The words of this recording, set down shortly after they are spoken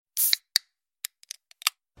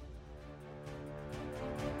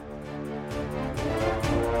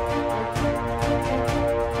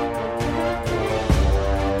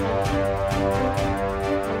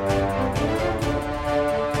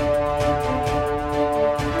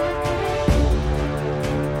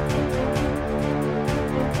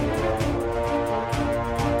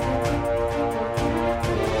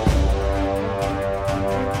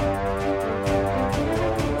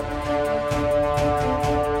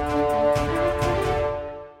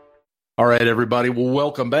All right, everybody. Well,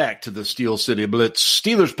 welcome back to the Steel City Blitz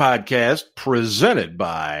Steelers podcast presented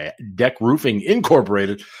by Deck Roofing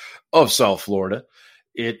Incorporated of South Florida.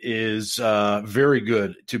 It is very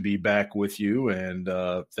good to be back with you, and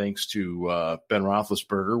thanks to Ben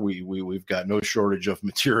Roethlisberger, we've got no shortage of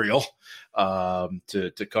material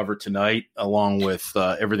to cover tonight, along with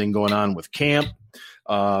everything going on with camp,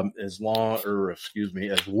 as well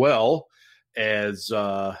as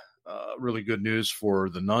really good news for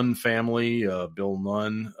the Nunn family, Bill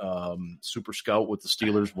Nunn, Super Scout with the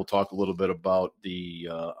Steelers. We'll talk a little bit about the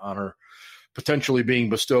honor potentially being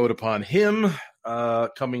bestowed upon him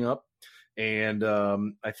coming up. And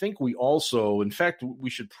I think we also, in fact, we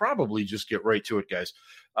should probably just get right to it, guys.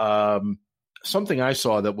 Something I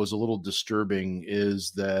saw that was a little disturbing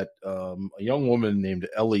is that a young woman named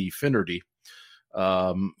Ellie Finnerty,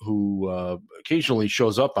 who occasionally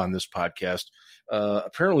shows up on this podcast,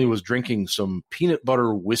 apparently was drinking some peanut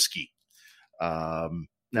butter whiskey. Now,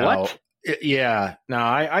 what? Yeah.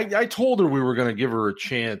 Now, I told her we were going to give her a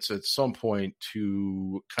chance at some point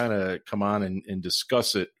to kind of come on and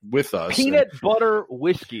discuss it with us. Peanut butter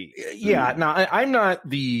whiskey. Yeah. Now, I'm not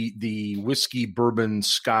the whiskey, bourbon,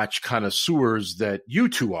 scotch connoisseurs that you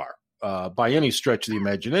two are. By any stretch of the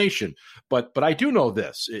imagination, but I do know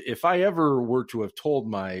this: if I ever were to have told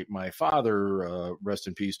my father, rest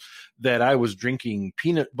in peace, that I was drinking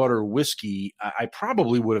peanut butter whiskey, I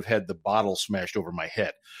probably would have had the bottle smashed over my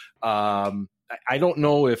head. I don't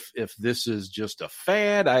know if this is just a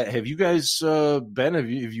fad. Have you guys, Ben? Have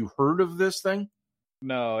you heard of this thing?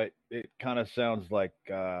 No, it kind of sounds like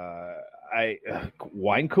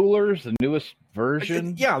wine coolers, the newest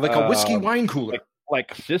version. Yeah, like a whiskey wine cooler.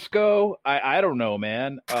 Like Cisco, I don't know,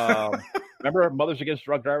 man. Remember Mothers Against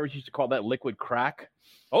Drug Drivers used to call that liquid crack?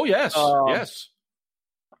 Oh, yes, yes.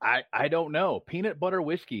 I don't know. Peanut butter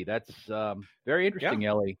whiskey. That's very interesting,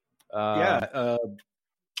 Ellie.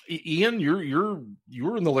 Ian, you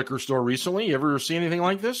were in the liquor store recently. You ever see anything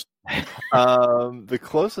like this? The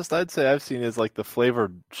closest I'd say I've seen is like the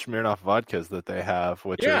flavored Smirnoff vodkas that they have,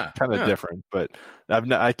 which are kind of different. But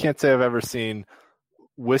I can't say I've ever seen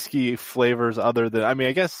whiskey flavors other than,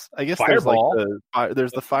 I guess Fireball.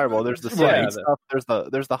 There's the Fireball, there's the stuff,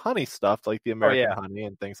 there's the honey stuff, like the American honey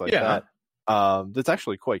and things like that. That's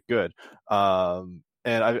actually quite good. And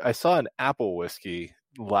I saw an apple whiskey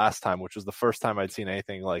last time, which was the first time I'd seen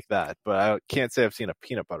anything like that, but I can't say I've seen a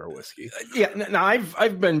peanut butter whiskey. Now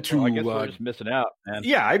I've been to. I guess we're just missing out, man.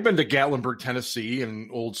 Yeah, I've been to Gatlinburg, Tennessee,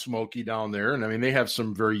 and Old Smoky down there, and they have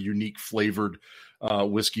some very unique flavored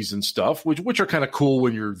whiskeys and stuff, which are kind of cool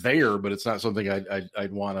when you're there, but it's not something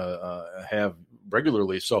I'd want to have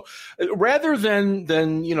regularly. So rather than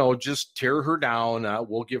just tear her down,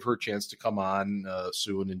 we'll give her a chance to come on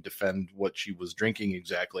soon and defend what she was drinking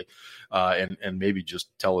exactly, and maybe just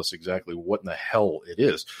tell us exactly what in the hell it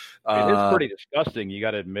is. It is pretty disgusting, you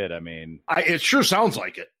got to admit. It sure sounds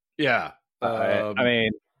like it. Yeah.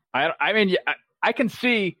 I can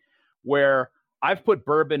see where I've put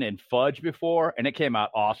bourbon in fudge before, and it came out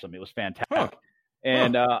awesome. It was fantastic. Huh.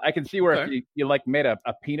 And I can see where if you like made a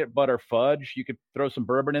peanut butter fudge, you could throw some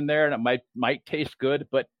bourbon in there, and it might taste good.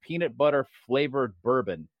 But peanut butter flavored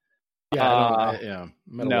bourbon, me neither.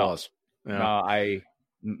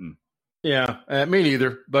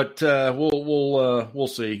 But we'll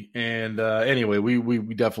see. And anyway, we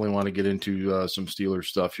definitely want to get into some Steelers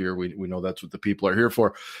stuff here. We know that's what the people are here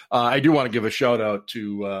for. I do want to give a shout out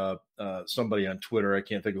to somebody on Twitter. I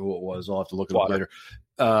can't think of who it was. I'll have to look it up later.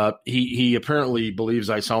 He apparently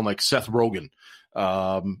believes I sound like Seth Rogen.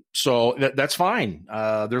 So that's fine.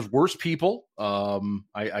 There's worse people.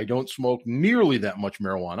 I don't smoke nearly that much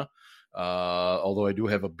marijuana, although I do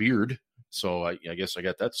have a beard. So I guess I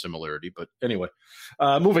got that similarity. But anyway,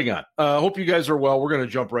 moving on. Hope you guys are well. We're going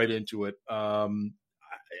to jump right into it. I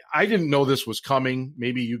didn't know this was coming.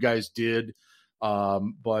 Maybe you guys did.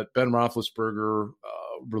 But Ben Roethlisberger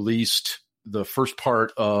released the first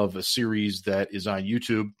part of a series that is on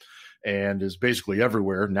YouTube and is basically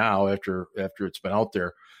everywhere now after it's been out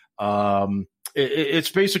there.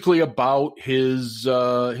 It's basically about his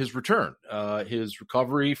return, his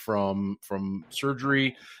recovery from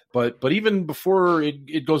surgery, but even before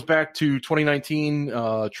it goes back to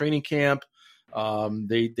 2019 training camp.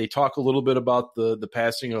 They talk a little bit about the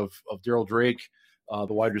passing of Daryl Drake,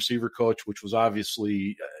 the wide receiver coach, which was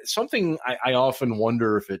obviously something I often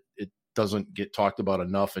wonder if it doesn't get talked about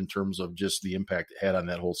enough in terms of just the impact it had on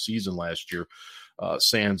that whole season last year.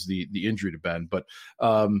 Sans the injury to Ben. But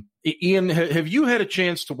Ian, have you had a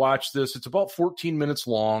chance to watch this? It's about 14 minutes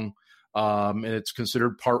long. and it's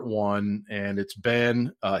considered part one. And it's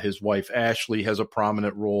Ben. His wife Ashley has a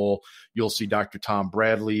prominent role. You'll see Dr. Tom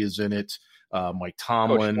Bradley is in it. Mike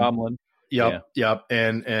Tomlin. Coach Tomlin. Yep.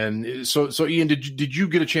 And so Ian, did you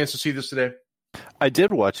get a chance to see this today? I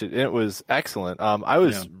did watch it, and it was excellent. I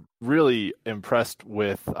was really impressed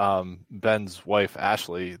with Ben's wife,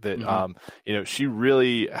 Ashley, that, she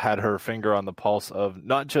really had her finger on the pulse of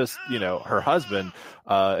not just, her husband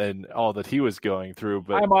and all that he was going through,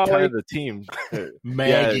 but kind of the team.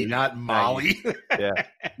 Maggie, not Molly. Yeah.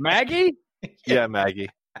 Maggie? Yeah, Maggie.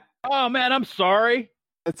 Oh, man, I'm sorry.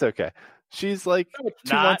 It's okay. She's like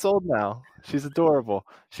 2 months old now. She's adorable.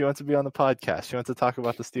 She wants to be on the podcast. She wants to talk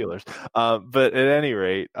about the Steelers. But at any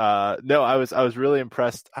rate, no, I was really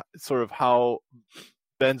impressed sort of how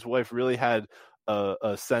Ben's wife really had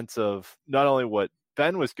a sense of not only what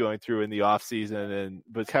Ben was going through in the offseason,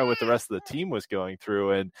 but kind of what the rest of the team was going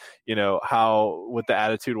through, and what the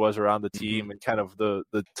attitude was around the team, and kind of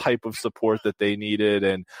the type of support that they needed.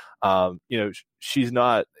 And she's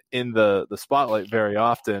not in the spotlight very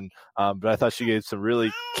often, but I thought she gave some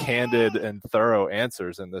really candid and thorough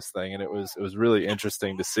answers in this thing, and it was really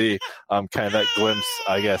interesting to see kind of that glimpse,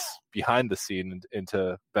 I guess, behind the scene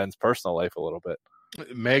into Ben's personal life a little bit.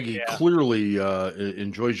 Maggie clearly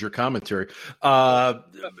enjoys your commentary.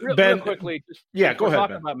 Real quickly, go ahead.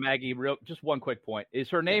 Talking about Maggie, just one quick point: is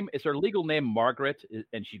her legal name Margaret,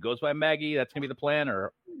 and she goes by Maggie? That's gonna be the plan,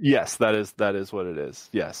 or yes, that is what it is.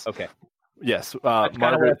 Yes. Okay. Yes,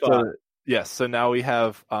 Margaret. Yes. So now we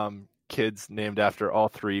have kids named after all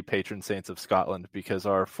three patron saints of Scotland, because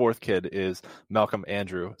our fourth kid is Malcolm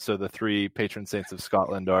Andrew. So the three patron saints of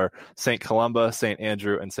Scotland are St. Columba, St.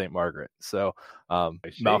 Andrew, and St. Margaret. So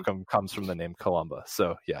Malcolm comes from the name Columba.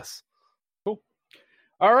 So yes. Cool.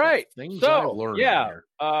 All right. Things I learned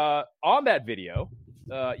on that video,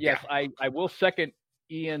 I will second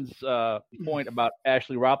Ian's point about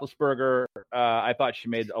Ashley Roethlisberger. I thought she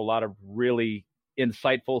made a lot of really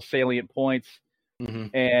insightful, salient points.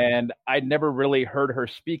 And I'd never really heard her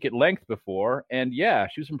speak at length before. And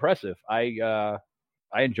she was impressive. I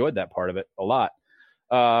enjoyed that part of it a lot.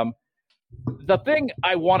 The thing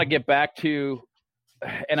I want to get back to,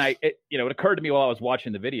 and it occurred to me while I was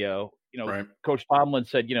watching the video, Coach Tomlin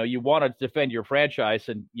said, you want to defend your franchise,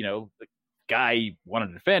 and, the guy you want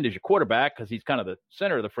to defend is your quarterback, because he's kind of the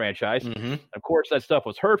center of the franchise. Of course, that stuff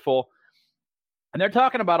was hurtful. And they're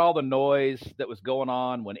talking about all the noise that was going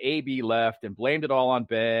on when AB left, and blamed it all on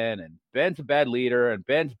Ben, and Ben's a bad leader, and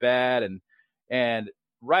Ben's bad. And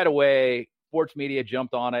right away, sports media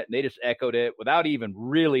jumped on it, and they just echoed it without even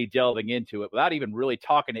really delving into it, without even really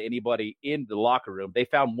talking to anybody in the locker room. They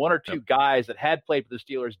found one or two guys that had played for the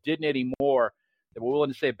Steelers, didn't anymore, that were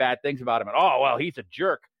willing to say bad things about him. And, oh, well, he's a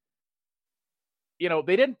jerk.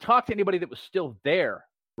 They didn't talk to anybody that was still there.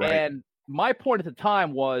 Right. And my point at the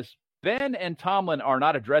time was, Ben and Tomlin are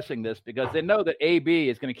not addressing this because they know that AB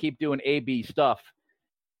is going to keep doing AB stuff.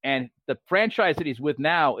 And the franchise that he's with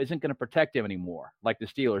now isn't going to protect him anymore like the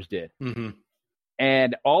Steelers did.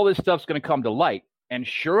 And all this stuff's going to come to light. And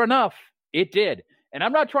sure enough, it did. And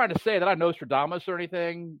I'm not trying to say that I'm Nostradamus or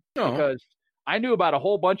anything, because I knew about a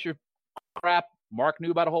whole bunch of crap. Mark knew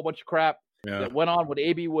about a whole bunch of crap that went on when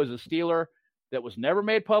AB was a Steeler that was never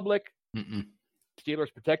made public.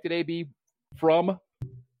 Steelers protected AB from.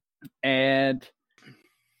 And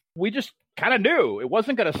we just kind of knew it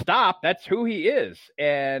wasn't going to stop. That's who he is.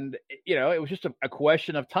 And, it was just a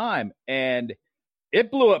question of time. And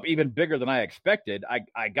it blew up even bigger than I expected,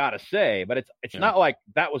 I got to say. But it's not like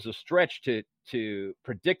that was a stretch to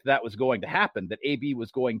predict that was going to happen, that AB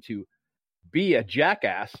was going to be a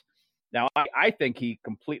jackass. Now, I think he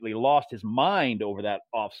completely lost his mind over that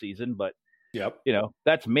offseason. But,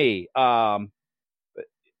 that's me. But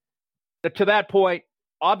to that point,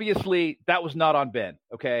 obviously, that was not on Ben.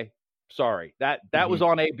 Okay, sorry. That was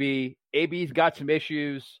on AB. AB's got some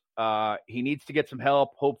issues. He needs to get some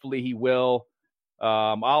help. Hopefully, he will.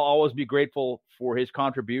 I'll always be grateful for his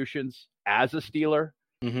contributions as a Steeler.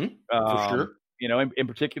 For sure. In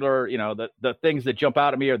particular, the things that jump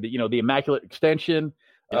out at me are the immaculate extension.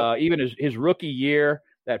 Even his rookie year,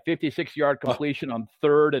 that 56-yard completion on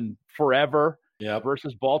third and forever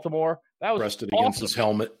versus Baltimore. That was rested awesome. against his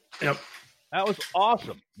helmet. That was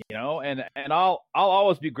awesome, and I'll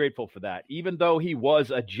always be grateful for that, even though he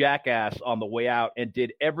was a jackass on the way out and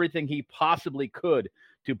did everything he possibly could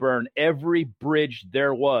to burn every bridge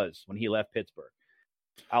there was when he left Pittsburgh.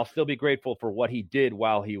 I'll still be grateful for what he did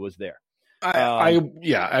while he was there.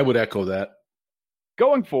 I would echo that.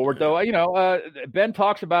 Going forward, though, Ben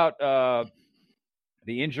talks about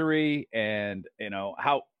the injury and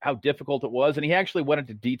how difficult it was, and he actually went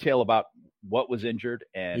into detail about what was injured,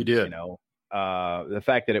 and he did. The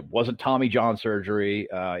fact that it wasn't Tommy John surgery,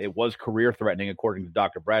 it was career threatening according to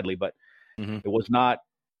Dr. Bradley, but it was not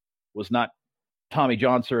Tommy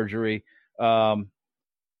John surgery. And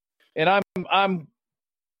I'm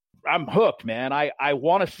hooked, man. I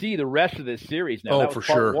want to see the rest of this series now. Oh, that was for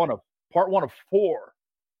sure. Part one of 4.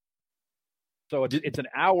 So it's an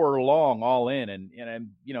hour long all in, and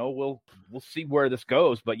we'll see where this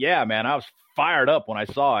goes. But yeah, man, I was fired up when I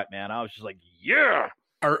saw it, man. I was just like, yeah.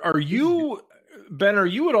 Are you, Ben? Are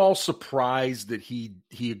you at all surprised that he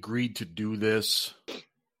agreed to do this?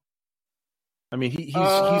 I mean,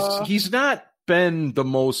 he's not been the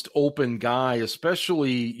most open guy,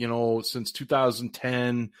 especially since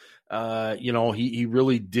 2010. He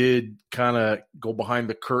really did kind of go behind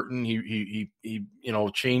the curtain. He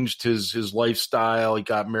changed his lifestyle. He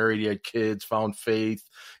got married. He had kids. Found faith.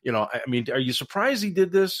 I mean, are you surprised he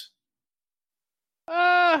did this?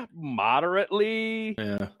 Moderately.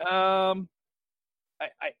 Yeah.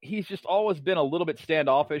 He's just always been a little bit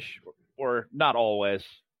standoffish, or not always.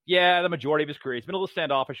 Yeah, the majority of his career, he's been a little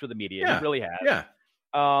standoffish with the media. Yeah. He really has. Yeah.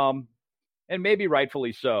 And maybe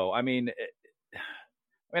rightfully so. I mean,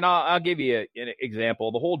 I'll give you an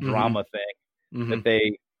example. The whole drama thing that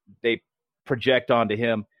they project onto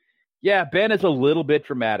him. Yeah, Ben is a little bit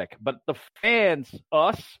dramatic, but the fans,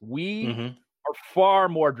 we are far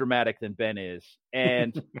more dramatic than Ben is.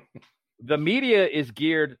 And the media is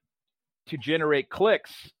geared to generate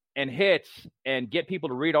clicks and hits and get people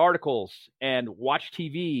to read articles and watch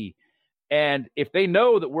TV. And if they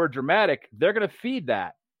know that we're dramatic, they're going to feed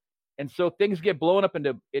that. And so things get blown up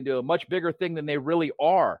into a much bigger thing than they really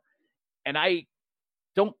are. And I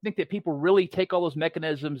don't think that people really take all those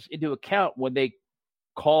mechanisms into account when they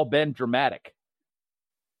call Ben dramatic.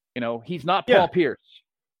 He's not Paul Pierce.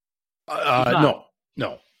 No.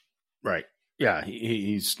 Right. Yeah,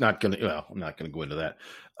 he's not going to. Well, I'm not going to go into that.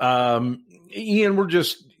 Ian, we're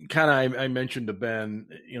just kind of. I mentioned to Ben,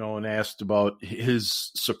 and asked about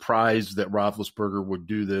his surprise that Roethlisberger would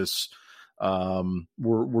do this.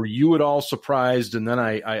 Were you at all surprised? And then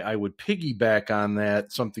I would piggyback on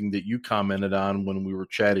that, something that you commented on when we were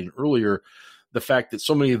chatting earlier, the fact that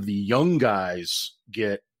so many of the young guys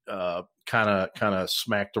get kind of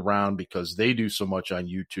smacked around because they do so much on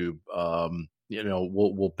YouTube.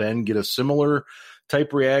 Will Ben get a similar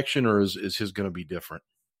type reaction, or is his going to be different?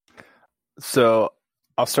 So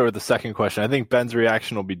I'll start with the second question. I think Ben's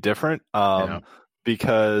reaction will be different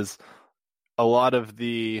because a lot of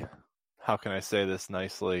the, how can I say this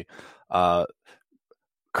nicely,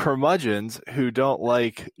 curmudgeons who don't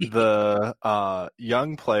like the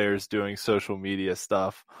young players doing social media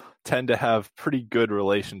stuff tend to have pretty good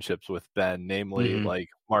relationships with Ben, namely like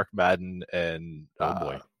Mark Madden and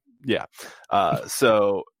yeah.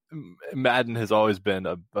 So Madden has always been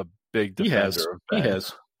a big defender of Ben. He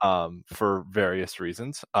has. For various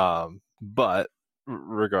reasons. But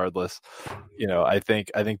regardless, I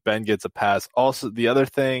think Ben gets a pass. Also, the other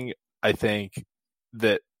thing I think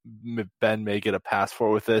that Ben may get a pass for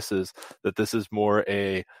with this is that this is more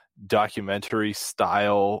a documentary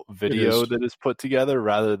style video that is put together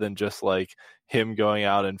rather than just like him going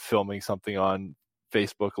out and filming something on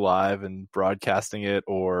Facebook Live and broadcasting it,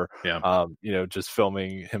 or just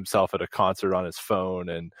filming himself at a concert on his phone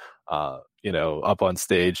and up on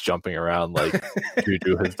stage jumping around like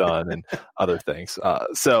Juju has done and other things.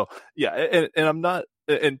 And I'm not,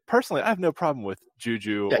 and personally I have no problem with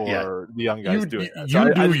Juju or the young guys doing that. So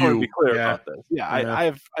I just want to be clear about this.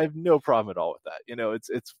 I have no problem at all with that.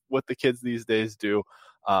 It's what the kids these days do,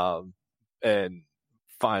 and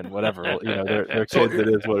fine, whatever. They're kids. It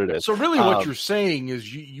is what it is. So really, what you're saying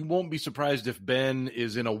is you won't be surprised if Ben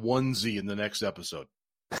is in a onesie in the next episode.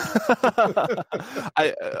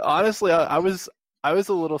 I honestly, I was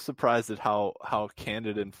a little surprised at how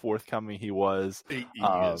candid and forthcoming he was in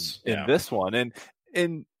this one, and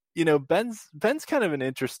Ben's kind of an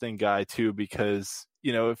interesting guy too, because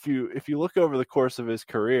if you look over the course of his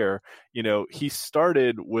career, he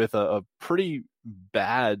started with a pretty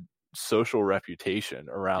bad social reputation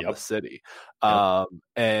around the city.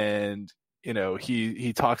 And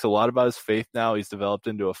he talks a lot about his faith now. He's developed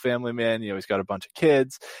into a family man. He's got a bunch of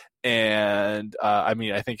kids, and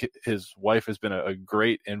I think his wife has been a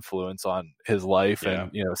great influence on his life. And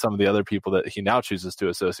some of the other people that he now chooses to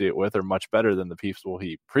associate with are much better than the people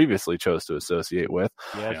he previously chose to associate with.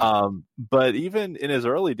 But even in his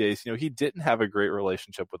early days, he didn't have a great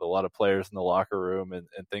relationship with a lot of players in the locker room and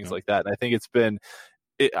things like that. And I think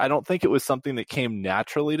I don't think it was something that came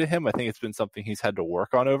naturally to him. I think it's been something he's had to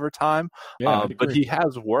work on over time. But he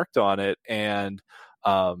has worked on it, and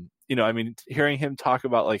I mean, hearing him talk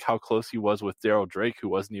about like how close he was with Daryl Drake, who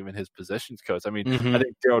wasn't even his positions coach. I mean, I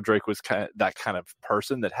think Daryl Drake was that kind of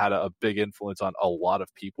person that had a big influence on a lot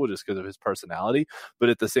of people just because of his personality. But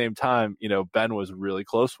at the same time, Ben was really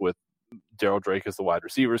close with Daryl Drake as the wide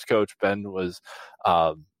receivers coach. Ben was,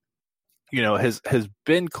 has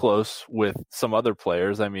been close with some other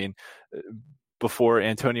players. I mean, before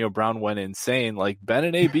Antonio Brown went insane, like Ben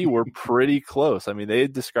and AB were pretty close. I mean, they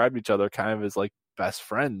had described each other kind of as like best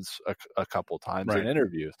friends a couple times in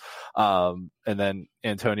interviews. And then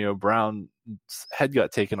Antonio Brown's head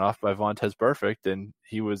got taken off by Vontaze Burfict, and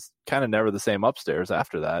he was kind of never the same upstairs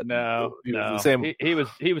after that. No. The same.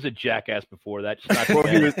 He was a jackass before that.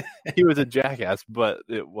 He was a jackass, but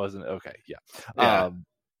it wasn't okay. Yeah.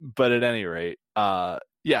 But at any rate,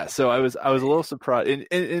 so I was a little surprised,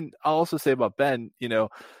 and I'll also say about Ben,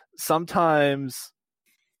 sometimes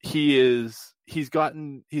he's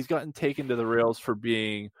gotten taken to the rails for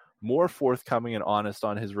being more forthcoming and honest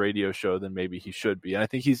on his radio show than maybe he should be. And I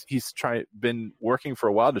think he's been working for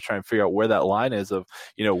a while to try and figure out where that line is of,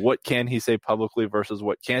 what can he say publicly versus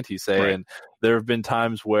what can't he say. Right. And there have been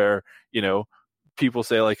times where, people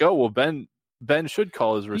say like, oh, well, Ben should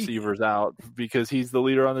call his receivers out because he's the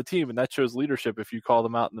leader on the team, and that shows leadership if you call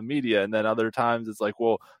them out in the media. And then other times it's like,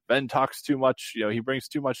 well, Ben talks too much, he brings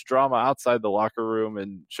too much drama outside the locker room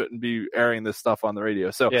and shouldn't be airing this stuff on the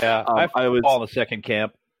radio. So I was all in the second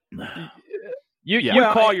camp.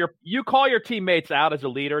 You call your teammates out as a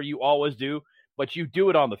leader, you always do, but you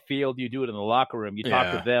do it on the field, you do it in the locker room, you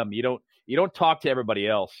talk to them, you don't talk to everybody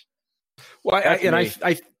else. Well,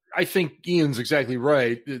 I think Ian's exactly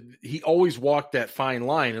right. He always walked that fine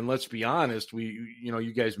line. And let's be honest,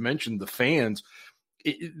 you guys mentioned the fans.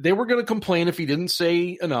 They were going to complain if he didn't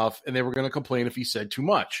say enough, and they were going to complain if he said too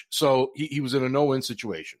much. So he was in a no-win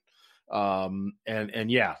situation. When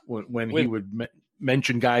he would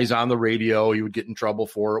mention guys on the radio, he would get in trouble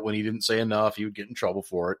for it. When he didn't say enough, he would get in trouble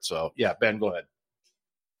for it. So, yeah, Ben, go ahead.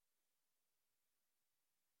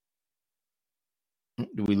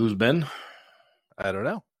 Do we lose Ben? I don't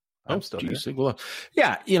know. I'm still here. Well,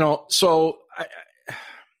 yeah, so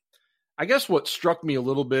I guess what struck me a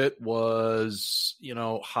little bit was,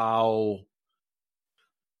 how,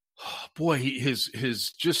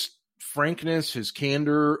 his just frankness, his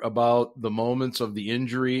candor about the moments of the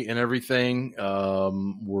injury and everything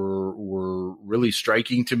were really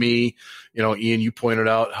striking to me. Ian, you pointed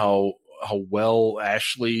out how well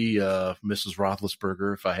Ashley, Mrs.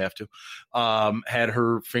 Roethlisberger, if I have to, had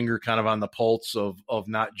her finger kind of on the pulse of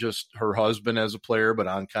not just her husband as a player, but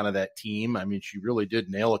on kind of that team. I mean, she really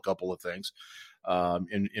did nail a couple of things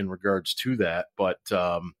in regards to that. But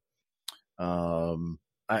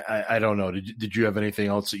I don't know. Did you have anything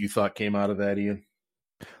else that you thought came out of that, Ian?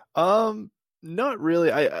 Not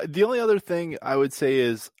really. The only other thing I would say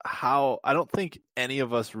is how I don't think any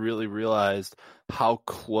of us really realized how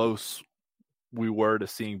close we were to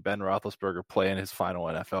seeing Ben Roethlisberger play in his final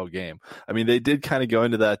NFL game. I mean, they did kind of go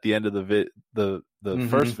into that at the end of the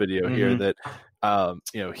first video here that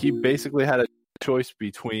he basically had a choice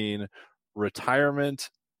between retirement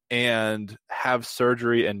and have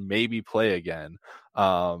surgery and maybe play again.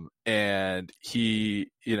 And he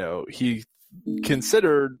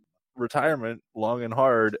considered retirement long and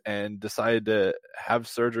hard and decided to have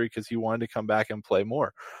surgery because he wanted to come back and play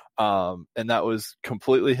more. And that was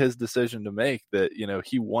completely his decision to make, that,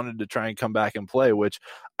 he wanted to try and come back and play, which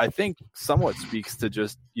I think somewhat speaks to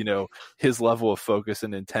just, his level of focus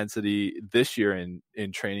and intensity this year in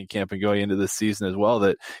training camp and going into this season as well,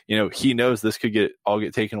 that, he knows this could all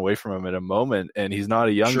get taken away from him in a moment. And he's not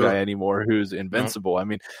a young guy anymore who's invincible. I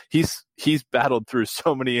mean, he's battled through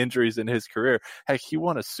so many injuries in his career. Heck, he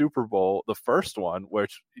won a Super Bowl, the first one,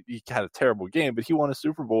 which he had a terrible game, but he won a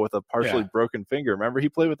Super Bowl with a partially broken finger. Remember, he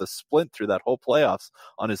played with a splint through that whole playoffs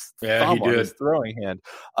on his thumb, on his throwing hand.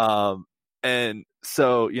 And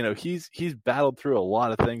so, he's battled through a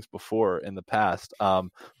lot of things before in the past.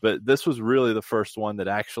 But this was really the first one that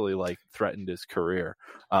actually threatened his career.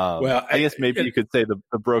 I guess maybe you could say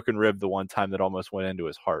the broken rib, the one time that almost went into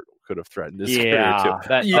his heart, could have threatened his career too.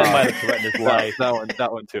 That might have threatened his life.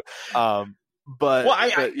 that one too. I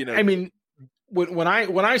mean, when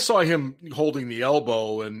I saw him holding the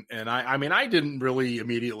elbow, and I didn't really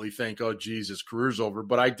immediately think, oh, geez, his career's over,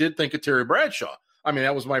 but I did think of Terry Bradshaw. I mean,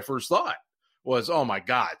 that was my first thought, was, oh my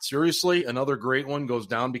God, seriously? Another great one goes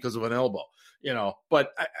down because of an elbow,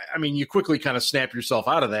 but I mean, you quickly kind of snap yourself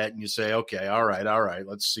out of that and you say, okay, all right,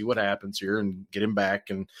 let's see what happens here and get him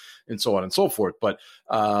back and so on and so forth. But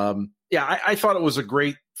I thought it was a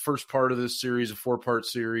great first part of this series, a 4-part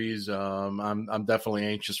series. I'm definitely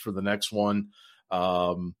anxious for the next one.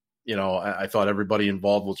 I thought everybody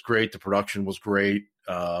involved was great. The production was great.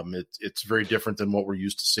 It's very different than what we're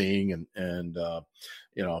used to seeing. And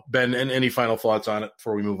Ben, any final thoughts on it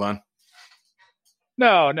before we move on?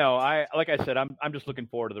 No. Like I said, I'm just looking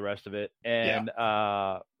forward to the rest of it. And,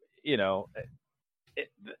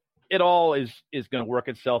 it all is going to work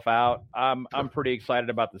itself out. I'm pretty excited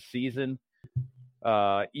about the season,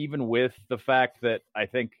 even with the fact that I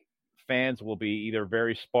think fans will be either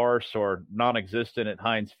very sparse or non-existent at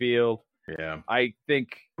Heinz Field. Yeah, I think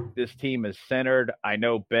this team is centered. I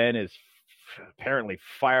know Ben is apparently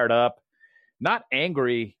fired up, not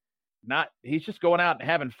angry. He's just going out and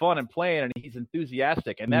having fun and playing, and he's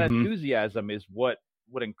enthusiastic, and that enthusiasm is what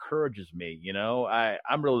encourages me.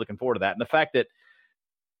 I'm really looking forward to that, and the fact that,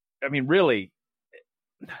 really,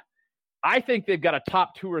 I think they've got a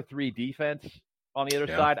top 2 or 3 defense on the other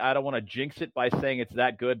side. I don't want to jinx it by saying it's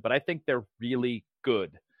that good, but I think they're really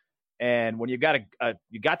good. And when you've got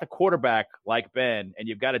you got the quarterback like Ben, and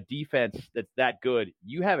you've got a defense that's that good,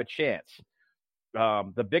 you have a chance.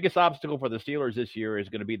 The biggest obstacle for the Steelers this year is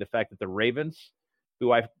going to be the fact that the Ravens,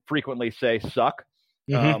 who I frequently say suck,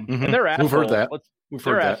 and they're assholes. We've heard that.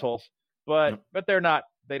 They're assholes, but they're not.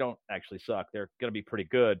 They don't actually suck. They're going to be pretty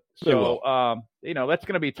good. So, that's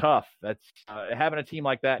going to be tough. That's having a team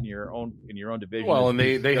like that in your own division. Well, and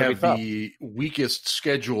they have the weakest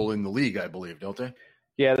schedule in the league, I believe, don't they?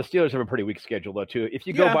 Yeah, the Steelers have a pretty weak schedule, though, too. If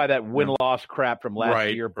you go by that win-loss crap from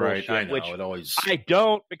last year, bullshit, I know, which I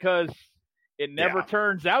don't, because it never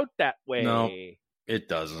turns out that way. No, it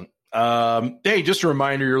doesn't. Hey, just a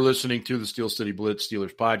reminder, you're listening to the Steel City Blitz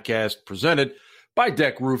Steelers podcast presented by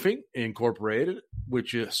Deck Roofing Incorporated,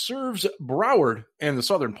 which serves Broward and the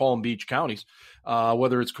southern Palm Beach counties.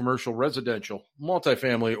 Whether it's commercial, residential,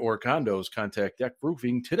 multifamily, or condos, contact Deck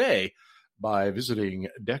Roofing today by visiting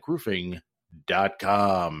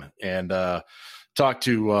deckroofing.com and talk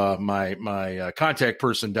to my contact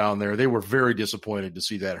person down there. They were very disappointed to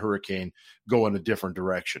see that hurricane go in a different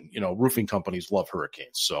direction. Roofing companies love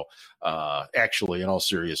hurricanes. So actually, in all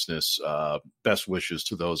seriousness, best wishes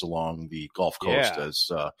to those along the Gulf Coast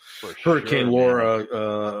as Hurricane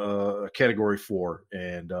Laura, Category 4.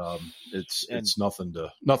 And it's nothing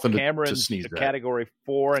to sneeze at. Category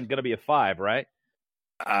 4 and going to be a 5, right?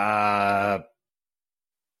 I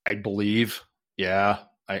believe. Yeah.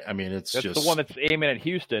 It's that's just the one that's aiming at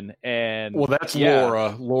Houston, and that's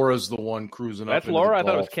Laura. Laura's the one cruising up. That's Laura. I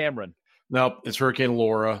thought it was Cameron. No, it's Hurricane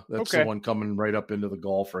Laura. That's the one coming right up into the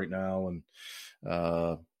Gulf right now, and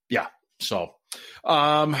So,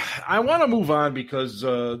 I want to move on because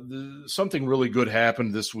something really good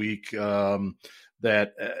happened this week.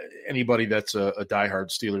 That anybody that's a diehard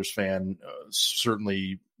Steelers fan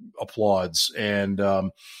certainly applauds, and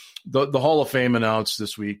the Hall of Fame announced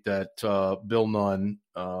this week that Bill Nunn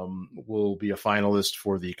will be a finalist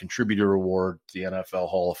for the Contributor Award, the NFL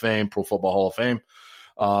Hall of Fame, Pro Football Hall of Fame.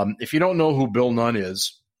 If you don't know who Bill Nunn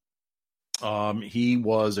is, he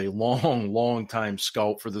was a long time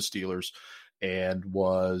scout for the Steelers and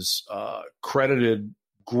was credited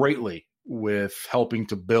greatly with helping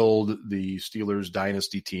to build the Steelers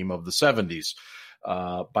dynasty team of the 70s.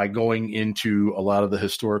 By going into a lot of the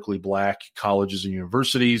historically black colleges and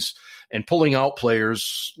universities and pulling out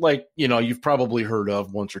players like, you've probably heard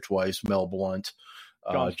of once or twice, Mel Blount,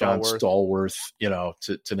 John Stallworth,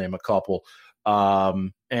 to name a couple.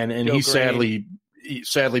 And he sadly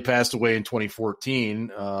passed away in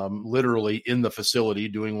 2014, literally in the facility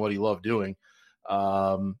doing what he loved doing.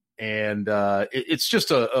 It's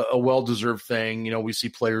just a well-deserved thing. We see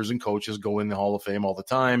players and coaches go in the Hall of Fame all the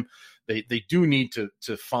time. They do need to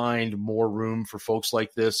find more room for folks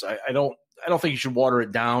like this. I don't think you should water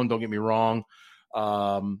it down. Don't get me wrong.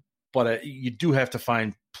 But you do have to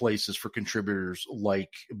find places for contributors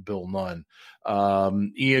like Bill Nunn.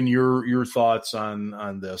 Ian, your thoughts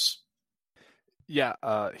on this? Yeah,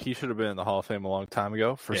 he should have been in the Hall of Fame a long time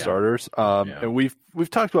ago, for starters. And we've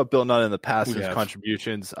talked about Bill Nunn in the past, his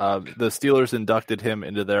contributions. The Steelers inducted him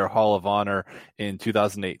into their Hall of Honor in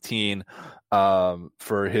 2018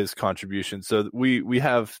 for his contributions. So we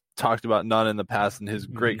have talked about Nunn in the past and his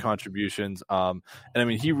great contributions.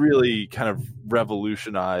 He really kind of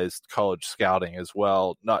revolutionized college scouting as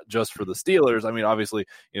well, not just for the Steelers. Obviously,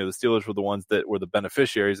 the Steelers were the ones that were the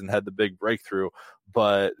beneficiaries and had the big breakthrough.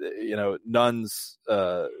 But, Nunn's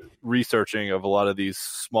researching of a lot of these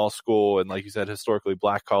small school and, like you said, historically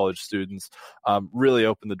black college students really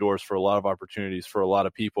opened the doors for a lot of opportunities for a lot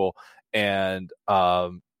of people. And,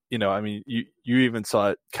 I mean, you even saw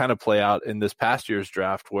it kind of play out in this past year's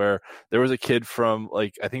draft where there was a kid from I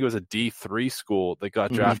think it was a D3 school that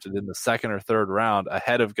got drafted in the second or third round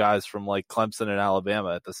ahead of guys from like Clemson and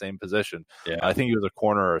Alabama at the same position. Yeah. I think he was a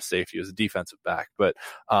corner or a safety. He was a defensive back. But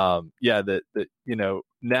now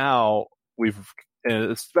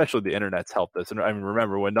and especially the internet's helped us. And I mean,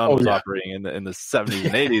 remember when Nunn was operating in the 70s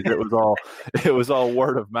and 80s, it was all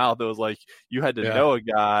word of mouth. It was like you had to know a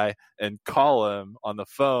guy and call him on the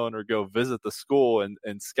phone or go visit the school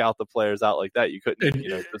and scout the players out like that. You couldn't,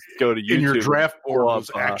 just go to YouTube. And your draft board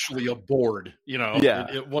was actually a board.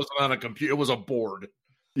 It wasn't on a computer. It was a board.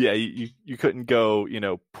 Yeah, you couldn't go,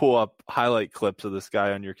 pull up highlight clips of this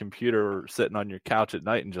guy on your computer or sitting on your couch at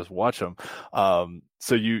night and just watch him.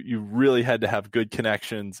 So you really had to have good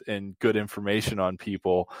connections and good information on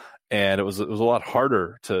people, and it was a lot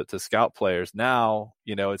harder to scout players. Now,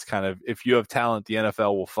 it's kind of, if you have talent, the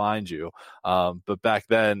NFL will find you. But back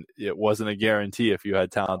then, it wasn't a guarantee if you had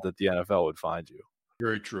talent that the NFL would find you.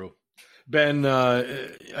 Very true. Ben,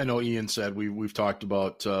 I know Ian said we've talked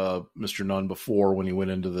about Mr. Nunn before when he went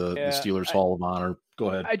into the Steelers Hall of Honor. Go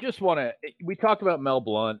ahead. I just want to – we talked about Mel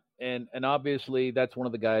Blount, and obviously that's one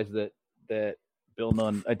of the guys that Bill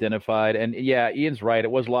Nunn identified. And, yeah, Ian's right.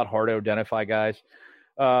 It was a lot harder to identify guys.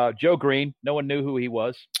 Joe Green, no one knew who he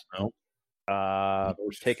was. No.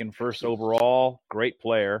 Was taken first overall, great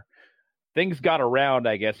player. Things got around,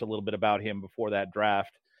 I guess, a little bit about him before that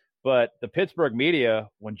draft. But the Pittsburgh media,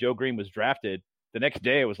 when Joe Green was drafted, the next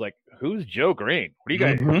day it was like, "Who's Joe Green? What do you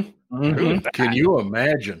guys? Who's that?" Can you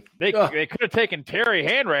imagine? They could have taken Terry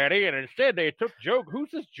Hanratty, and instead they took Joe.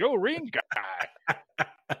 Who's this Joe Green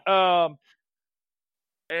guy?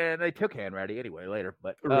 And they took Hanratty anyway later.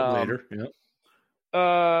 But later,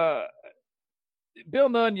 Bill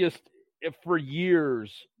Nunn just for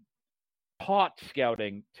years taught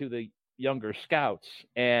scouting to the younger scouts,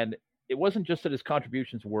 and it wasn't just that his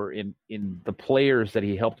contributions were in the players that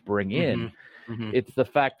he helped bring in. It's the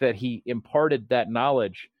fact that he imparted that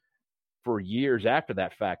knowledge for years after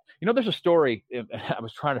that fact. There's a story, I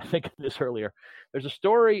was trying to think of this earlier. There's a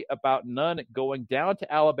story about Nunn going down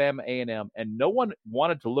to Alabama A&M, and no one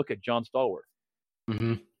wanted to look at John Stallworth.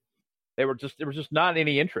 There was just not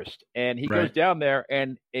any interest. And he goes down there,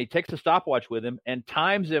 and he takes a stopwatch with him and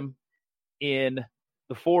times him in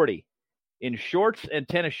the 40. In shorts and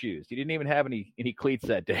tennis shoes. He didn't even have any cleats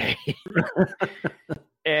that day.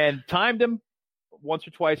 And timed him once or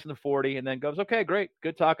twice in the 40 and then goes, "Okay, great.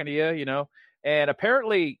 Good talking to you, And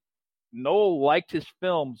apparently Noel liked his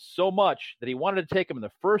film so much that he wanted to take him in the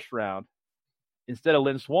first round instead of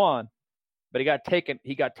Lynn Swann, but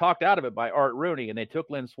he got talked out of it by Art Rooney, and they took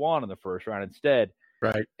Lynn Swann in the first round instead.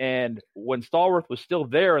 Right. And when Stallworth was still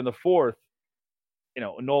there in the fourth,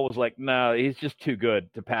 Noel was like, "No, he's just too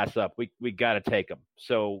good to pass up. We got to take him."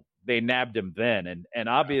 So they nabbed him then, and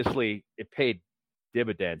obviously it paid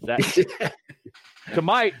dividends. That from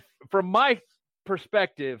my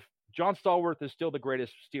perspective, John Stallworth is still the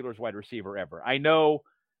greatest Steelers wide receiver ever. I know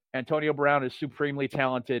Antonio Brown is supremely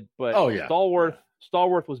talented, but Stallworth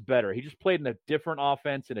was better. He just played in a different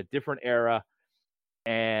offense in a different era,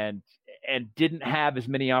 and didn't have as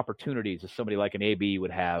many opportunities as somebody like an AB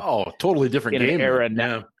would have. Oh, totally different in game. An era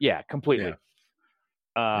now. Yeah, completely.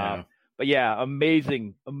 But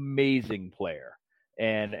amazing player.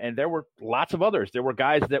 And there were lots of others. There were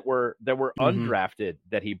guys that were undrafted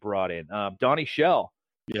that he brought in. Donnie Shell.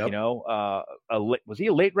 Yep. Was he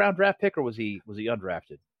a late round draft pick or was he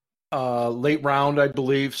undrafted? Late round, I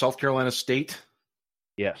believe. South Carolina State.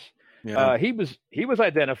 Yes. Yeah. He was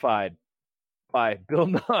identified by Bill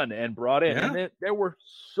Nunn and brought in. Yeah. And there were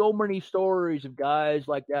so many stories of guys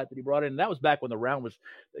like that he brought in. And that was back when the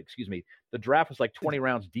draft was like 20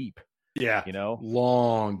 rounds deep. Yeah.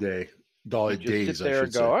 Long day. Days, sit there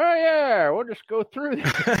and go, "Oh, yeah, we'll just go through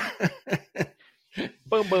this."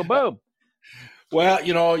 Boom, boom, boom. Well,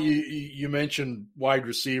 you mentioned wide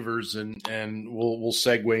receivers, and we'll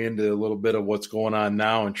segue into a little bit of what's going on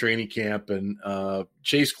now in training camp. And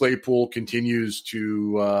Chase Claypool continues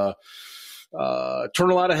to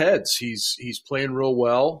turn a lot of heads. He's playing real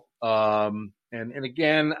well. And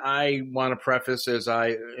again, I want to preface,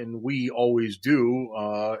 and we always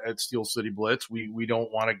do at Steel City Blitz, we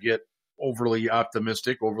don't want to get overly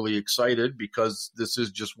optimistic, overly excited, because this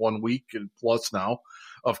is just 1 week and plus now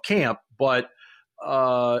of camp. But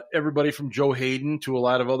everybody from Joe Hayden to a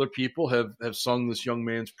lot of other people have sung this young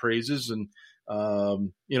man's praises. And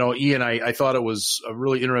Ian, I thought it was a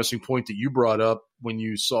really interesting point that you brought up when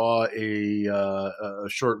you saw a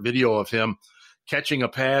short video of him catching a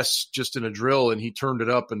pass just in a drill, and he turned it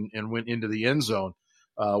up and went into the end zone.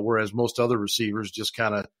 whereas most other receivers just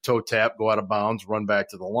kind of toe tap, go out of bounds, run back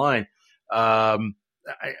to the line. I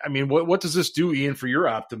mean, what does this do, Ian, for your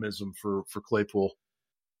optimism for Claypool?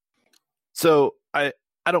 So I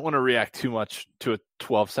don't want to react too much to a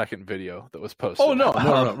 12-second video that was posted. Oh, no.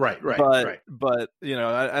 Right. But you know,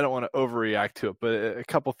 I don't want to overreact to it. But a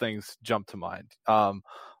couple things jump to mind. A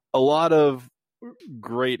lot of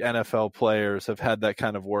great NFL players have had that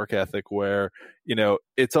kind of work ethic where, you know,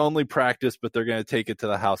 it's only practice, but they're going to take it to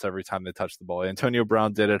the house every time they touch the ball. Antonio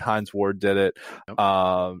Brown did it. Hines Ward did it. Yep.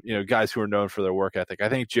 You know, guys who are known for their work ethic. I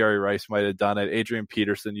think Jerry Rice might have done it. Adrian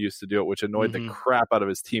Peterson used to do it, which annoyed the crap out of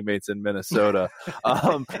his teammates in Minnesota.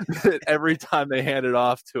 Every time they handed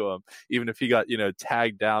off to him, even if he got, you know,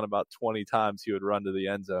 tagged down about 20 times, he would run to the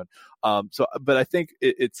end zone. But I think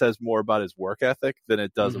it says more about his work ethic than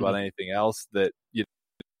it does about anything else, that, you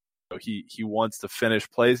know, he wants to finish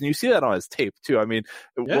plays. And you see that on his tape too. I mean,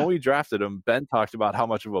 when we drafted him, Ben talked about how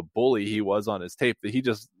much of a bully he was on his tape, that he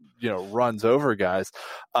just, you know, runs over guys.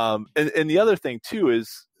 And the other thing too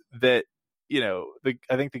is that, you know,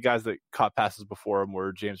 I think the guys that caught passes before him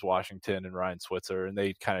were James Washington and Ryan Switzer, and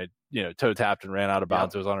they kind of, you know, toe tapped and ran out of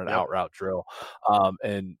bounds. It was on an out route drill.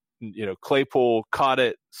 And, you know, Claypool caught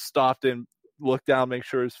it, stopped him, looked down, make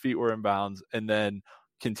sure his feet were in bounds, and then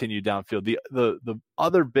continued downfield. The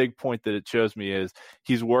other big point that it shows me is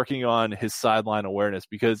he's working on his sideline awareness,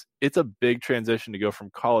 because it's a big transition to go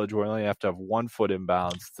from college, where you only have to have 1 foot in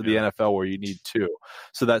bounds, to the NFL, where you need 2.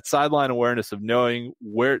 So that sideline awareness of knowing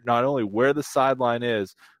where, not only where the sideline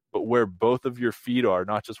is, but where both of your feet are,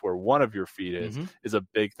 not just where one of your feet is a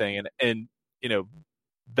big thing. And you know,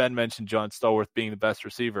 Ben mentioned John Stallworth being the best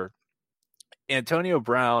receiver. Antonio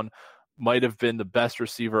Brown might have been the best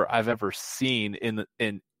receiver I've ever seen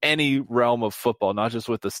in any realm of football, not just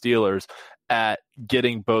with the Steelers, at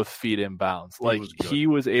getting both feet in bounds. Like, he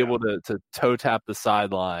was able to toe tap the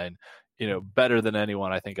sideline, you know, better than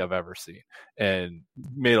anyone I think I've ever seen, and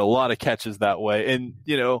made a lot of catches that way. And,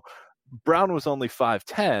 you know, Brown was only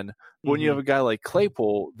 5'10", but when you have a guy like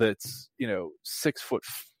Claypool that's, you know,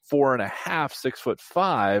 6'4.5",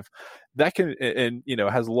 6'5", that can, and, you know,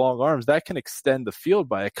 has long arms, that can extend the field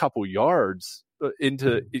by a couple yards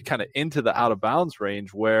into the out of bounds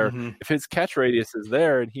range, where if his catch radius is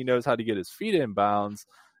there and he knows how to get his feet in bounds,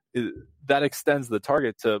 that extends the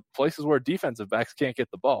target to places where defensive backs can't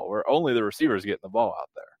get the ball, where only the receivers getting the ball out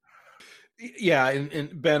there. Yeah.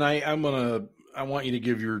 And Ben, I want you to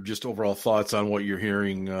give your just overall thoughts on what you're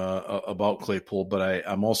hearing about Claypool, but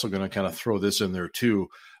I'm also going to kind of throw this in there too.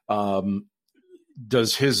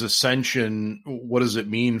 Does his ascension, what does it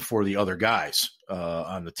mean for the other guys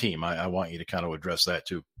on the team? I want you to kind of address that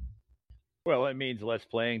too. Well, it means less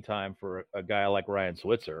playing time for a guy like Ryan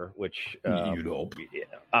Switzer, which you'd hope.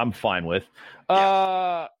 I'm fine with. You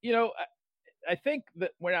know, I think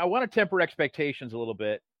that when I want to temper expectations a little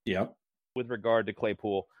bit with regard to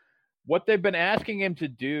Claypool, what they've been asking him to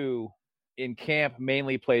do in camp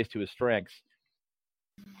mainly plays to his strengths.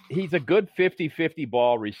 He's a good 50-50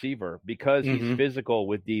 ball receiver because he's physical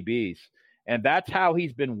with DBs. And that's how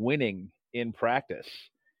he's been winning in practice.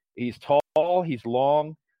 He's tall, he's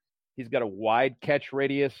long, he's got a wide catch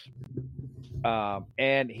radius,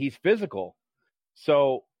 and he's physical.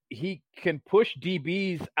 So he can push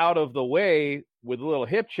DBs out of the way with a little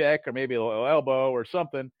hip check or maybe a little elbow or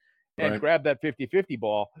something and grab that 50-50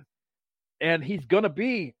 ball. And he's going to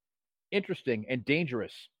be interesting and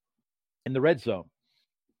dangerous in the red zone.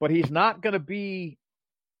 But he's not going to be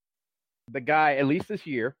the guy, at least this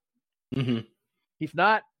year. He's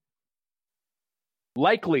not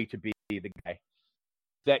likely to be the guy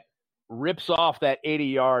that rips off that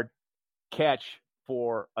 80-yard catch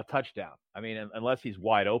for a touchdown. I mean, unless he's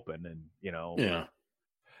wide open and, you know,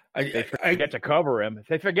 they forget to cover him. If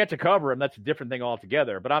they forget to cover him, that's a different thing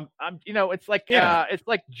altogether. But I'm, you know, it's like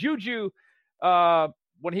Juju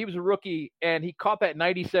when he was a rookie and he caught that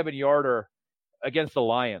 97-yarder against the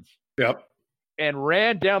Lions. And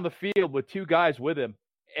ran down the field with 2 guys with him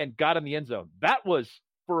and got in the end zone. That was,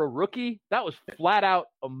 for a rookie, that was flat out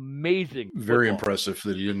amazing. Very impressive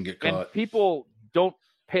that he didn't get caught. And people don't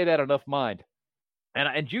pay that enough mind.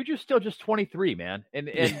 And Juju's still just 23, man. And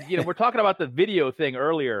you know, we're talking about the video thing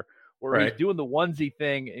earlier where he's doing the onesie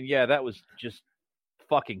thing. And that was just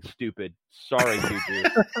fucking stupid. Sorry, Juju.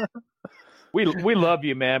 We love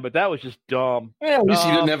you, man, but that was just dumb. Yeah, at least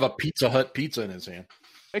he didn't have a Pizza Hut pizza in his hand.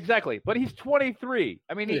 Exactly, but he's 23.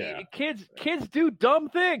 I mean, kids do dumb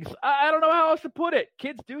things. I don't know how else to put it.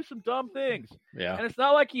 Kids do some dumb things. Yeah, and it's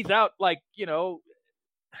not like he's out like, you know,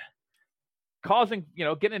 causing, you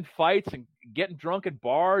know, getting in fights and getting drunk at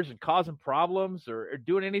bars and causing problems or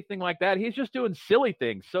doing anything like that. He's just doing silly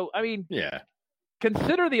things. So I mean,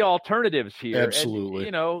 consider the alternatives here. Absolutely.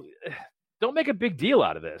 And, don't make a big deal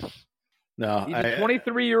out of this. No, he's a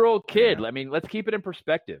 23-year-old kid. Yeah. I mean, let's keep it in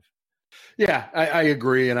perspective. Yeah, I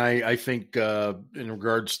agree. And I think in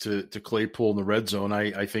regards to Claypool in the red zone,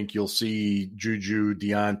 I think you'll see Juju,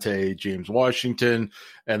 Deontay, James Washington.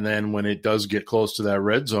 And then when it does get close to that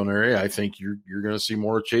red zone area, I think you're going to see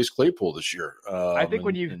more Chase Claypool this year. I think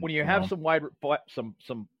when you have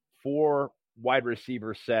some 4 wide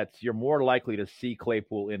receiver sets, you're more likely to see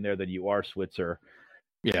Claypool in there than you are Switzer.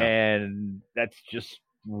 Yeah. And that's just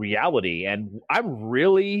reality. And I'm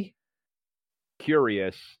really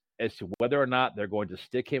curious as to whether or not they're going to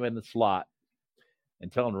stick him in the slot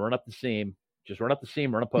and tell him to run up the seam. Just run up the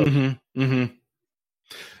seam, run a post. Mm-hmm.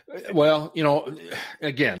 Mm-hmm. Well,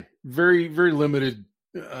 again, very, very limited,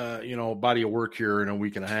 body of work here in a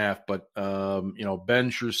week and a half. But,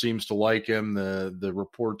 Ben sure seems to like him. The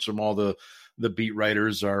reports from all the beat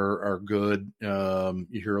writers are good. You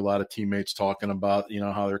hear a lot of teammates talking about,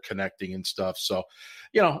 how they're connecting and stuff. So,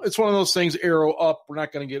 it's one of those things, arrow up. We're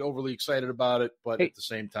not going to get overly excited about it, but at the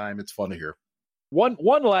same time, it's fun to hear. One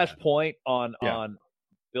last point on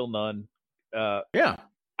Bill Nunn.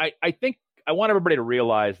 I think I want everybody to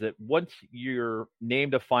realize that once you're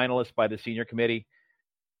named a finalist by the senior committee,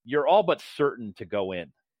 you're all but certain to go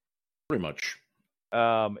in. Pretty much.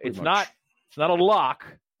 It's not a lock,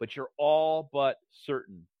 but you're all but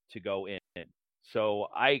certain to go in. So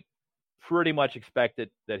I pretty much expect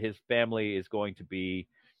that his family is going to be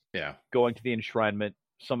going to the enshrinement.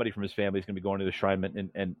 Somebody from his family is going to be going to the enshrinement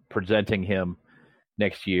and presenting him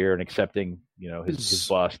next year and accepting, his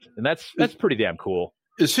bust. And that's pretty damn cool.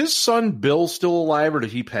 Is his son Bill still alive, or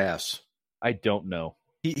did he pass? I don't know.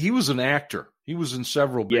 He was an actor. He was in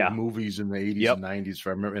several big movies in the 80s and 90s, if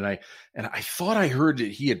I remember. And I thought I heard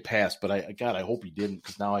that he had passed, but I hope he didn't,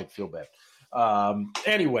 because now I feel bad.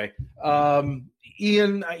 Anyway,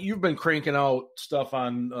 Ian, you've been cranking out stuff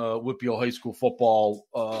on Whitfield High School football.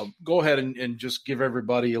 Go ahead and just give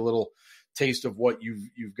everybody a little taste of what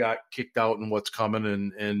you've got kicked out and what's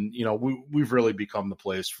coming. And we've really become the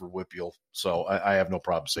place for Whitfield. So I have no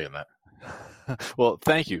problem saying that. Well,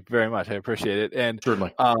 thank you very much. I appreciate it. And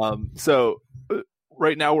certainly. So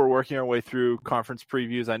right now we're working our way through conference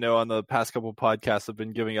previews. I know on the past couple of podcasts I've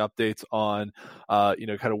been giving updates on,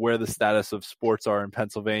 kind of where the status of sports are in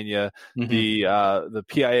Pennsylvania. Mm-hmm. The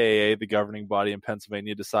PIAA, the governing body in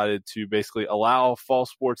Pennsylvania, decided to basically allow fall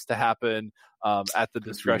sports to happen at the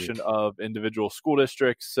discretion of individual school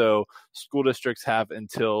districts. So school districts have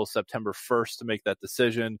until September 1st to make that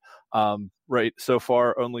decision. Right. So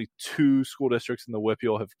far, only 2 school districts in the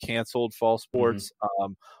Whitfield have canceled fall sports.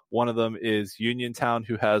 Mm-hmm. One of them is Uniontown,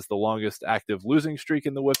 who has the longest active losing streak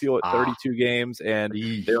in the Whitfield at 32 games, and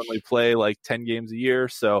they only play like 10 games a year.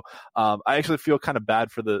 So I actually feel kind of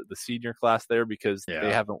bad for the senior class there, because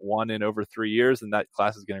they haven't won in over 3 years, and that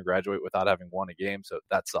class is going to graduate without having won a game. So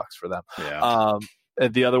that sucks for them. Yeah.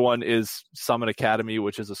 The other one is Summit Academy,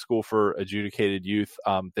 which is a school for adjudicated youth.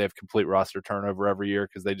 They have complete roster turnover every year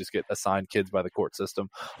because they just get assigned kids by the court system.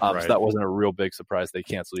 So that wasn't a real big surprise they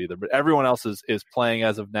canceled either. But everyone else is playing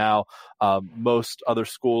as of now. Most other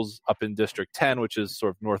schools up in District 10, which is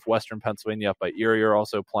sort of northwestern Pennsylvania up by Erie, are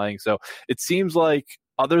also playing. So it seems like,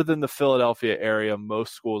 other than the Philadelphia area,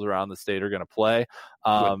 most schools around the state are going to play,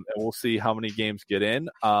 and we'll see how many games get in.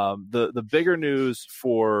 The bigger news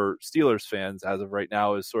for Steelers fans as of right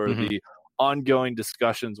now is sort of the ongoing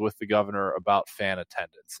discussions with the governor about fan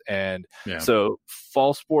attendance. And so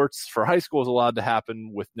fall sports for high school is allowed to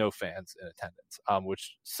happen with no fans in attendance,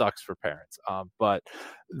 which sucks for parents. But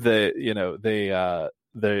they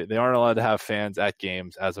aren't allowed to have fans at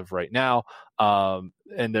games as of right now.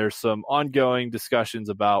 And there's some ongoing discussions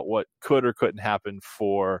about what could or couldn't happen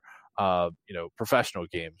for, professional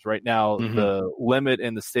games. Right now, the limit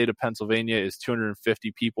in the state of Pennsylvania is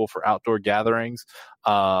 250 people for outdoor gatherings.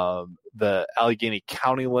 The Allegheny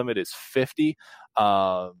County limit is 50.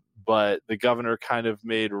 But the governor kind of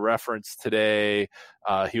made reference today.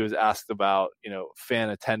 He was asked about, fan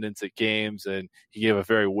attendance at games, and he gave a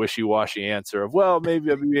very wishy-washy answer of, well,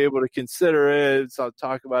 maybe I'll be able to consider it. So I'll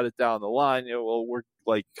talk about it down the line. We're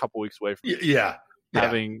like a couple weeks away from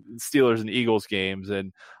having Steelers and Eagles games.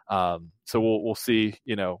 And so we'll see,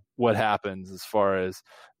 what happens as far as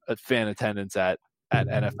fan attendance at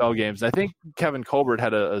NFL games. I think Kevin Colbert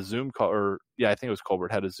had a Zoom call, I think it was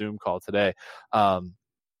Colbert had a Zoom call today.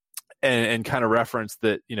 And kind of referenced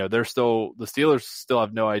that, the Steelers still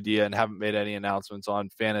have no idea and haven't made any announcements on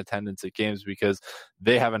fan attendance at games, because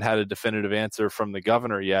they haven't had a definitive answer from the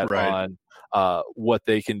governor yet on what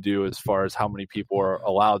they can do as far as how many people are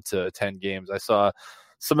allowed to attend games. I saw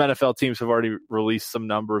some NFL teams have already released some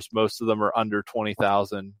numbers. Most of them are under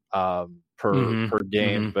 20,000 per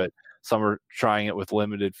game, but some are trying it with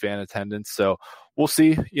limited fan attendance. So we'll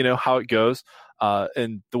see, how it goes.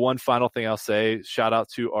 And the one final thing I'll say, shout out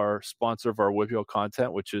to our sponsor of our WPIAL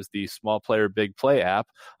content, which is the Small Player Big Play app,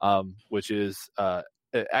 which is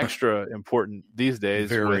extra important these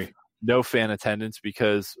days with no fan attendance,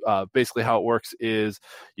 because basically how it works is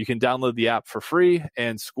you can download the app for free,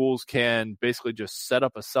 and schools can basically just set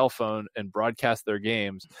up a cell phone and broadcast their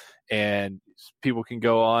games, and people can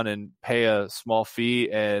go on and pay a small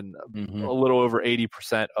fee, and a little over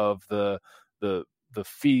 80% of the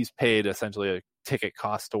fees paid, essentially a ticket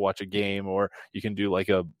cost to watch a game, or you can do like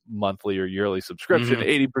a monthly or yearly subscription.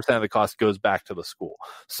 80% of the cost goes back to the school.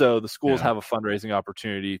 So the schools have a fundraising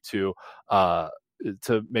opportunity to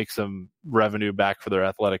make some revenue back for their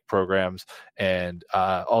athletic programs, and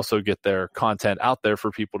also get their content out there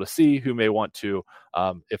for people to see who may want to,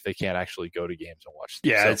 if they can't actually go to games and watch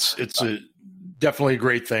them. Yeah, so, it's definitely a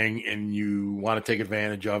great thing, and you want to take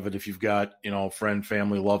advantage of it if you've got, friend,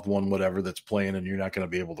 family, loved one, whatever that's playing, and you're not going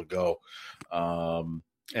to be able to go.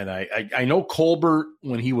 And I know Colbert,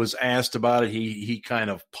 when he was asked about it, he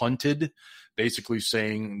kind of punted, basically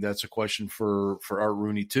saying that's a question for Art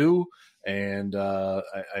Rooney too. And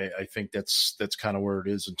I think that's kind of where it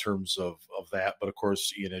is in terms of that. But of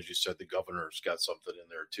course, Ian, as you said, the governor's got something in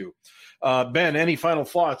there too. Ben, any final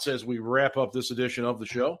thoughts as we wrap up this edition of the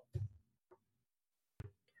show?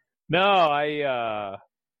 No, I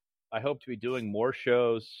hope to be doing more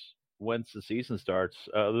shows once the season starts.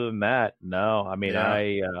 Other than that, no. I mean,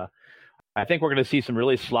 I think we're going to see some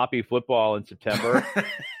really sloppy football in September,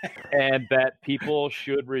 and that people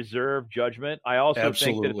should reserve judgment. I also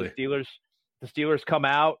think that if the Steelers come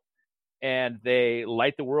out and they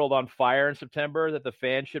light the world on fire in September, that the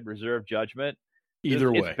fans should reserve judgment.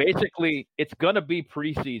 Either way, it's going to be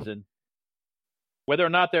preseason. Whether or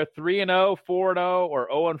not they're 3-0, 4-0, or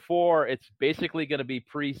 0-4, it's basically going to be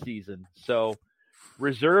preseason. So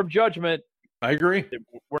reserve judgment. I agree.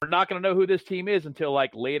 We're not going to know who this team is until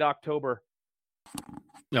like late October.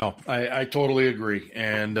 No, I totally agree.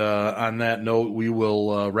 And on that note, we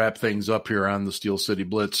will wrap things up here on the Steel City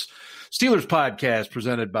Blitz Steelers podcast,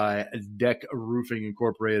 presented by Deck Roofing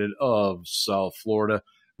Incorporated of South Florida.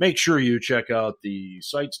 Make sure you check out the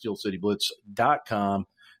site, steelcityblitz.com,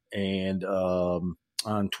 and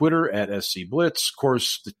on Twitter at SC Blitz. Of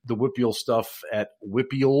course, the WPIAL stuff at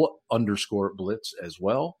WPIAL_Blitz as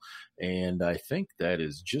well. And I think that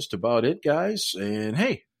is just about it, guys. And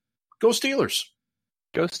hey, go Steelers.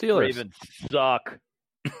 Go Steelers. Ravens suck.